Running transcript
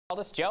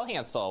This is Joe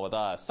Hansel with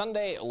a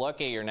Sunday look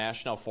at your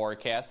national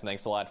forecast. And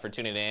thanks a lot for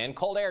tuning in.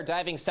 Cold air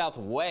diving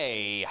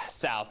way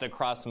south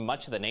across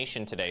much of the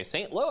nation today.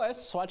 St.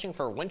 Louis watching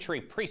for wintry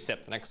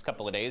precip the next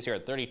couple of days here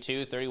at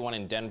 32, 31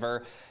 in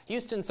Denver.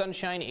 Houston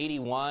sunshine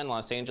 81,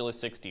 Los Angeles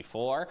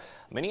 64.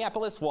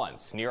 Minneapolis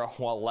once near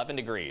 11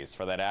 degrees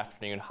for that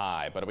afternoon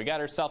high. But we got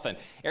ourselves an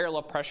area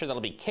low pressure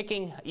that'll be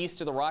kicking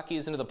east of the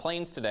Rockies into the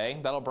plains today.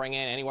 That'll bring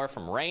in anywhere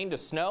from rain to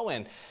snow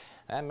and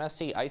that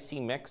messy, icy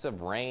mix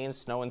of rain,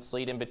 snow, and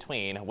sleet in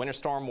between. Winter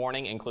storm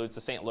warning includes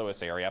the St.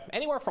 Louis area.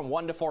 Anywhere from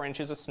 1 to 4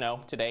 inches of snow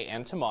today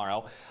and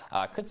tomorrow.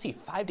 Could see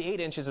 5 to 8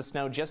 inches of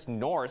snow just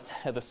north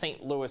of the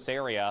St. Louis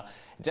area.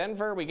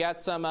 Denver, we got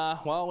some,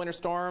 winter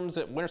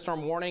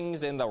storm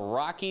warnings in the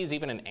Rockies,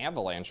 even an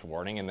avalanche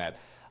warning in that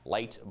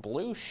light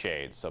blue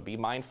shade. So be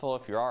mindful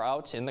if you are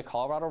out in the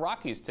Colorado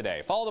Rockies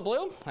today. Follow the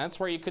blue. That's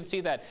where you could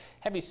see that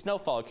heavy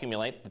snowfall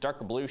accumulate. The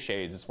darker blue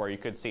shades is where you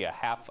could see a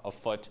half a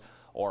foot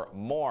or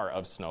more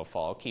of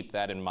snowfall. Keep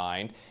that in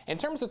mind. In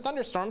terms of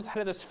thunderstorms,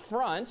 ahead of this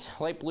front,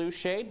 light blue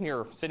shade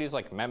near cities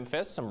like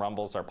Memphis. Some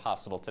rumbles are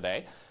possible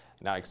today.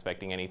 Not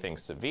expecting anything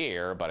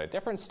severe, but a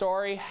different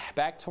story.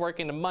 Back to work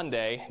into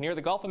Monday near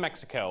the Gulf of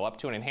Mexico, up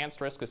to an enhanced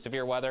risk of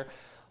severe weather.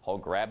 Whole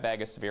grab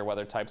bag of severe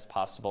weather types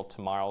possible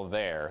tomorrow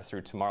there.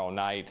 Through tomorrow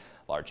night,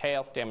 large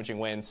hail, damaging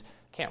winds.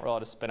 Can't rule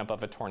out a spin up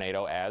of a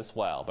tornado as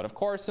well. But of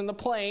course, in the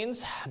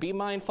plains, be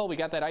mindful. We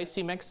got that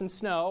icy mix and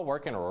snow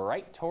working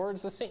right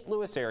towards the St.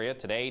 Louis area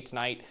today,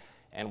 tonight,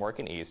 and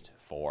working east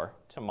for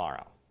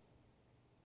tomorrow.